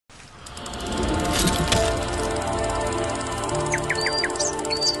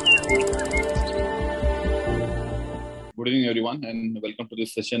Good evening, everyone, and welcome to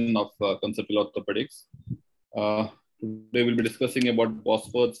this session of Conceptual Orthopedics. Today we'll be discussing about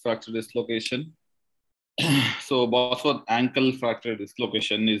Bosworth fracture dislocation. So Bosworth ankle fracture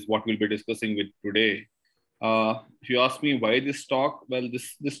dislocation is what we'll be discussing with today. If you ask me why this talk, well,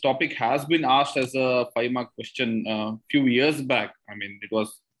 this topic has been asked as a 5-mark question a few years back. I mean, it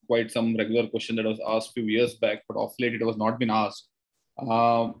was quite some regular question that was asked a few years back, but of late it was not been asked.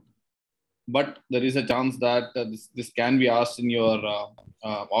 But there is a chance that this can be asked in your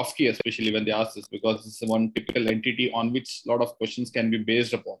OSCE, especially when they ask this, because this is one typical entity on which a lot of questions can be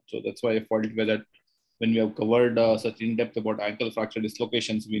based upon. So that's why I felt that when we have covered such in depth about ankle fracture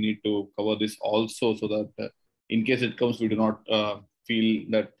dislocations, we need to cover this also, so that in case it comes, we do not feel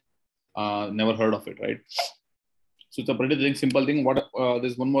that never heard of it, right? So it's a pretty simple thing.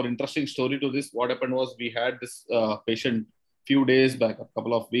 There's one more interesting story to this. What happened was we had this patient few days back, a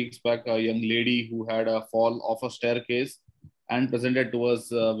couple of weeks back, a young lady who had a fall off a staircase and presented to us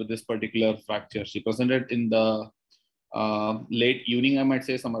with this particular fracture. She presented in the late evening, I might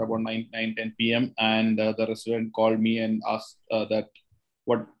say, somewhere about 9-10 p.m. And the resident called me and asked that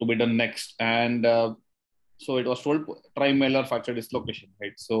what to be done next. And so it was told trimalar fracture dislocation,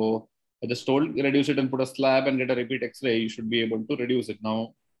 right? So I just told reduce it and put a slab and get a repeat X-ray. You should be able to reduce it.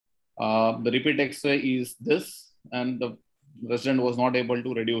 Now, the repeat X-ray is this, and the resident was not able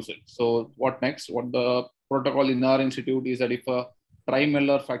to reduce it. So what next? What the protocol in our institute is that if a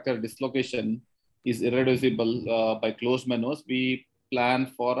trimalar fracture dislocation is irreducible by closed manœuvers, we plan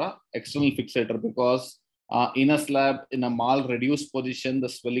for a external fixator, because in a slab, in a mal-reduced position, the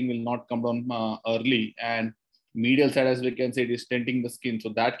swelling will not come down early, and medial side, as we can say, it is tenting the skin. So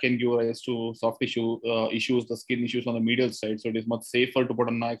that can give rise to soft tissue issues, the skin issues on the medial side. So it is much safer to put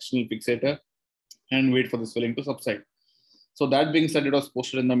on an external fixator and wait for the swelling to subside. So that being said, it was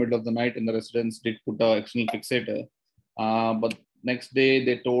posted in the middle of the night, and the residents did put the external fixator. But next day,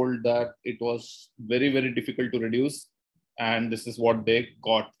 they told that it was very, very difficult to reduce. And this is what they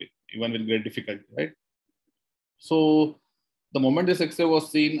got, even with great difficulty, right? So the moment this X-ray was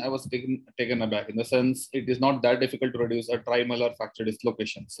seen, I was taken aback, in the sense it is not that difficult to reduce a trimalar fracture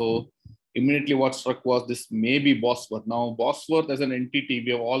dislocation. So immediately what struck was this may be Bosworth. Now, Bosworth as an entity,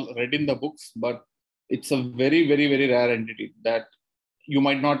 we have all read in the books, but it's a very, very, very rare entity that you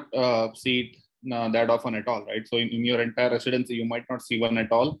might not see it that often at all, right? So in your entire residency, you might not see one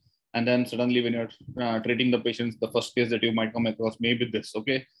at all. And then suddenly when you're treating the patients, the first case that you might come across may be this,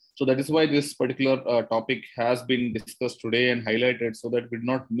 okay? So that is why this particular topic has been discussed today and highlighted, so that we do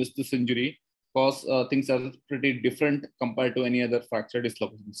not miss this injury, because things are pretty different compared to any other fracture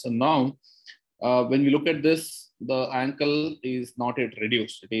dislocation. So now, when we look at this, the ankle is not yet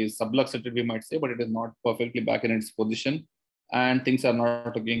reduced. It is subluxated, we might say, but it is not perfectly back in its position, and things are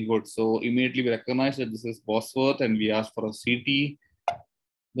not looking good. So immediately we recognize that this is Bosworth, and we asked for a CT.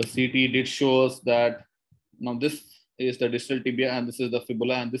 The CT did show us that now this is the distal tibia, and this is the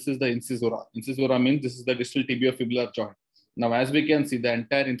fibula, and this is the incisura. Incisura means this is the distal tibio-fibular joint. Now, as we can see, the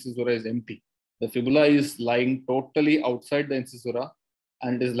entire incisura is empty. The fibula is lying totally outside the incisura,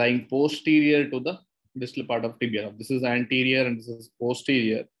 and it is lying posterior to the distal part of tibia. This is anterior and this is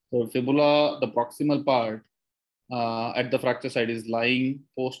posterior. So fibula, the proximal part at the fracture side, is lying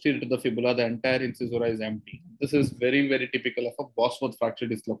posterior to the fibula. The entire incisura is empty. This is very, very typical of a Bosworth fracture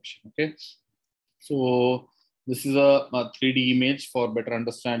dislocation. Okay, so this is a 3D image for better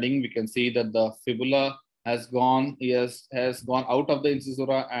understanding. We can see that the fibula has gone out of the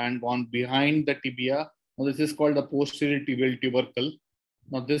incisura and gone behind the tibia. Now this is called the posterior tibial tubercle.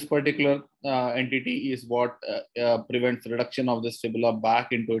 Now, this particular entity is what prevents reduction of this fibula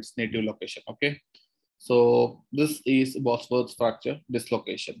back into its native location. Okay, so this is Bosworth fracture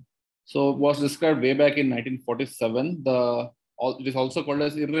dislocation. So it was described way back in 1947. It is also called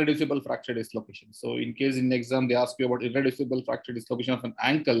as irreducible fracture dislocation. So in case in the exam they ask you about irreducible fracture dislocation of an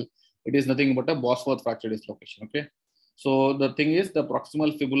ankle, it is nothing but a Bosworth fracture dislocation. Okay, so the thing is, the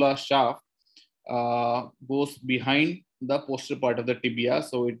proximal fibula shaft goes behind the posterior part of the tibia,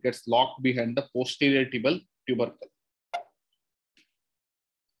 so it gets locked behind the posterior tibial tubercle.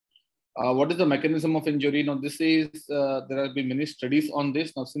 What is the mechanism of injury? Now, this is there have been many studies on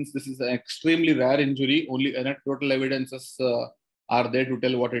this. Now, since this is an extremely rare injury, only anecdotal evidences are there to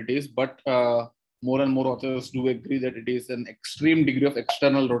tell what it is. But more and more authors do agree that it is an extreme degree of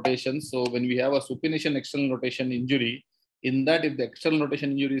external rotation. So when we have a supination-external rotation injury, in that, if the external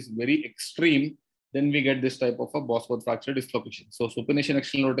rotation injury is very extreme, then we get this type of a Bosworth fracture dislocation. So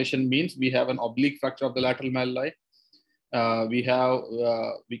supination-external rotation means we have an oblique fracture of the lateral malleoli.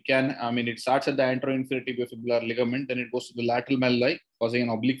 It starts at the anteroinferior tibiofibular ligament, then it goes to the lateral malleoli, causing an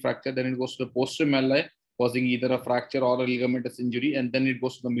oblique fracture, then it goes to the posterior malleoli, causing either a fracture or a ligamentous injury, and then it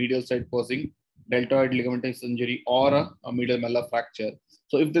goes to the medial side causing deltoid ligamentous injury or a medial mallar fracture.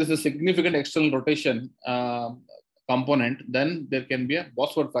 So if there is a significant external rotation component, then there can be a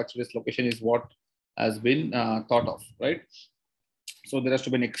Bosworth fracture dislocation is what has been thought of, right? So there has to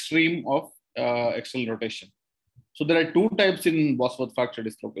be an extreme of external rotation. So there are two types in Bosworth fracture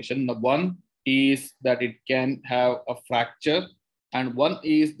dislocation. The one is that it can have a fracture, and one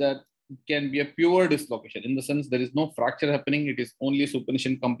is that it can be a pure dislocation, in the sense there is no fracture happening. It is only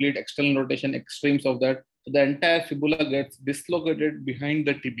supination, complete external rotation, extremes of that. So the entire fibula gets dislocated behind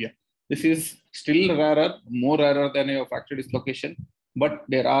the tibia. This is still rarer, more rarer than a fracture dislocation, but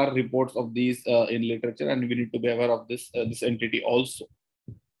there are reports of these in literature, and we need to be aware of this entity also.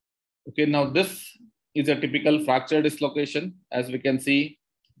 Okay, now this is a typical fracture dislocation. As we can see,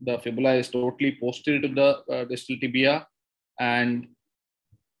 the fibula is totally posterior to the distal tibia, and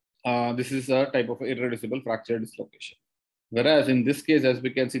this is a type of irreducible fracture dislocation. Whereas in this case, as we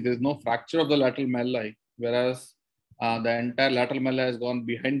can see, there is no fracture of the lateral malleoli, whereas the entire lateral malleoli has gone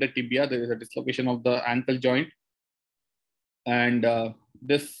behind the tibia. There is a dislocation of the ankle joint, and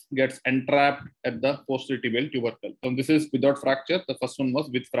this gets entrapped at the posterior tibial tubercle. So this is without fracture. The first one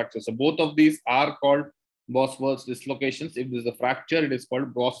was with fracture. So both of these are called Bosworth dislocations. If there is a fracture, it is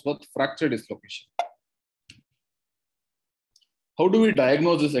called Bosworth fracture dislocation. How do we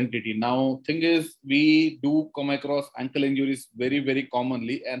diagnose this entity? Now, thing is, we do come across ankle injuries very, very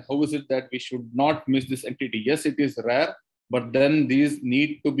commonly. And how is it that we should not miss this entity? Yes, it is rare, but then these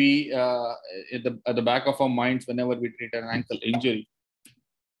need to be at the back of our minds whenever we treat an ankle injury.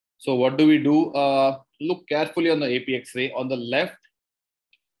 So what do we do? Look carefully on the AP X-ray. On the left,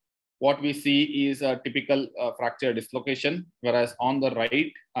 what we see is a typical fracture dislocation, whereas on the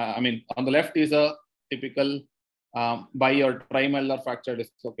right, on the left is a typical bi or trimallar fracture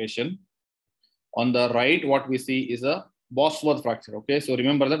dislocation. On the right, what we see is a Bosworth fracture. Okay, so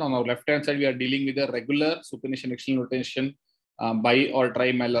remember that on our left-hand side, we are dealing with a regular supination-external rotation bi or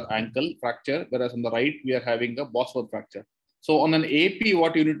trimallar ankle fracture, whereas on the right, we are having a Bosworth fracture. So on an AP,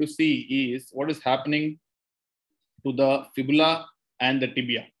 what you need to see is what is happening to the fibula and the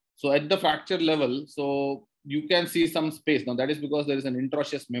tibia. So at the fracture level, so you can see some space. Now that is because there is an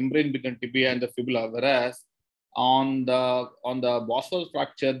interosseous membrane between tibia and the fibula, whereas on the Bosworth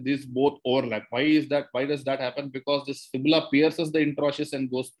fracture, these both overlap. Why is that? Why does that happen? Because this fibula pierces the interosseous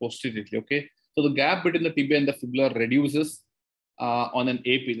and goes posteriorly. Okay, so the gap between the tibia and the fibula reduces on an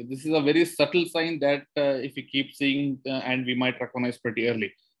AP. This is a very subtle sign that if we keep seeing, and we might recognize pretty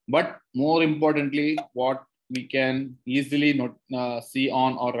early. But more importantly, what we can easily see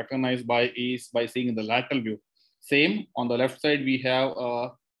on or recognize by is by seeing in the lateral view. Same on the left side, we have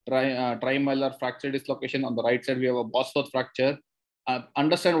a trimallar fracture dislocation. On the right side, we have a Bosworth fracture.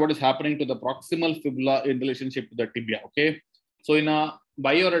 Understand what is happening to the proximal fibula in relationship to the tibia. Okay, so in a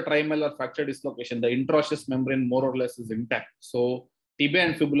bi or a trimallar fracture dislocation, the interosseous membrane more or less is intact. So tibia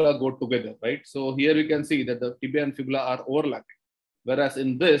and fibula go together, right? So here we can see that the tibia and fibula are overlapping. Whereas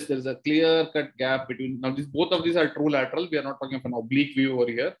in this, there is a clear-cut gap between. Now, both of these are true lateral. We are not talking of an oblique view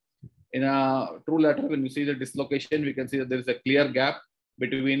over here. In a true lateral, when you see the dislocation, we can see that there is a clear gap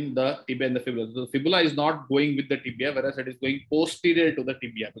between the tibia and the fibula. So the fibula is not going with the tibia, whereas it is going posterior to the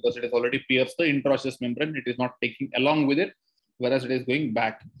tibia because it has already pierced the interosseous membrane. It is not taking along with it, whereas it is going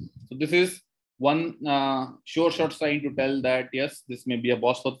back. So this is one sure shot sign to tell that, yes, this may be a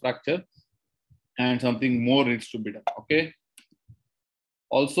Bosworth fracture and something more needs to be done. Okay.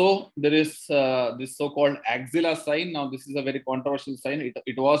 Also, there is this so-called axilla sign. Now, this is a very controversial sign.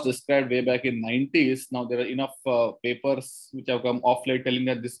 It was described way back in 90s. Now, there are enough papers which have come off late telling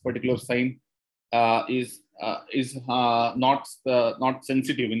that this particular sign is not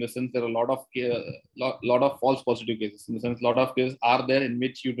sensitive, in the sense there are a lot of false positive cases. In the sense, a lot of cases are there in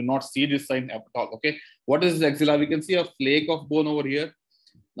which you do not see this sign at all. Okay, what is this axilla? We can see a flake of bone over here.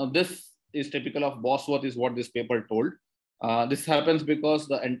 Now, this is typical of Bosworth, is what this paper told. This happens because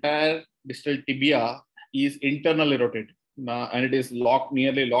the entire distal tibia is internally rotated and it is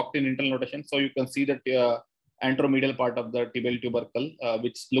nearly locked in internal rotation. So you can see that anteromedial part of the tibial tubercle,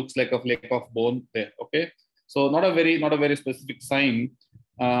 which looks like a flake of bone there. Okay, so not a very specific sign,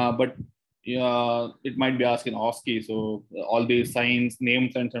 but it might be asked in OSCE. So all these signs,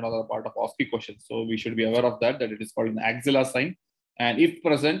 names, and all are part of OSCE questions. So we should be aware of that it is called an axilla sign, and if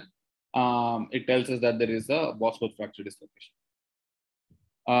present, it tells us that there is a Bosworth fracture dislocation.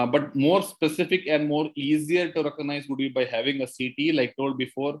 But more specific and more easier to recognize would be by having a CT, like told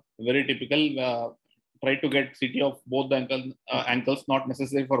before, very typical. Try to get CT of both the ankles, not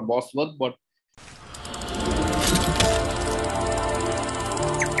necessary for Bosworth, but